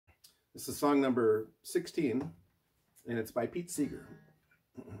This is song number 16, and it's by Pete Seeger.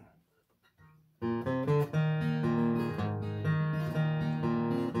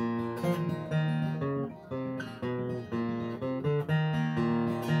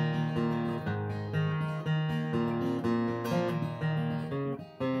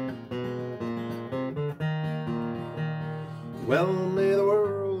 Well, may the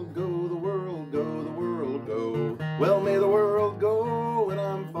world go, the world go, the world go. Well, may the world go when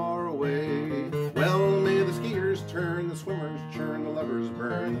I'm far away. Well, may the skiers turn, the swimmers churn, the lovers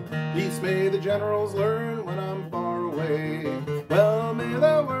burn. Peace may the generals learn when I'm far away. Well, may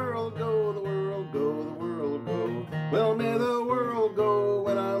the world go, the world go, the world go. Well, may the world go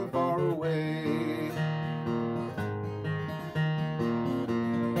when I'm far away.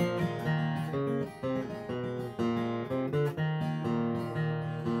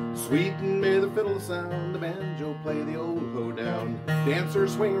 Sweet and may the fiddle sound, the banjo play the old hoedown.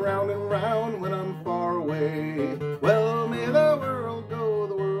 Dancers swing round and round when I'm far away. Well, may the world go,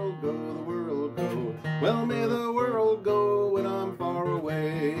 the world go, the world go. Well, may the world go when I'm far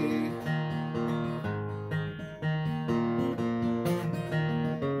away.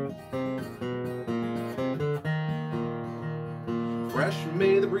 Fresh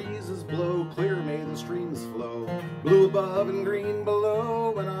may the breezes blow, clear may the streams flow, blue above and green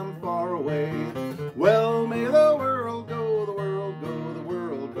below when I'm far away. Well, may the world go, the world go, the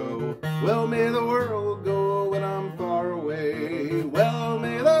world go. Well, may the world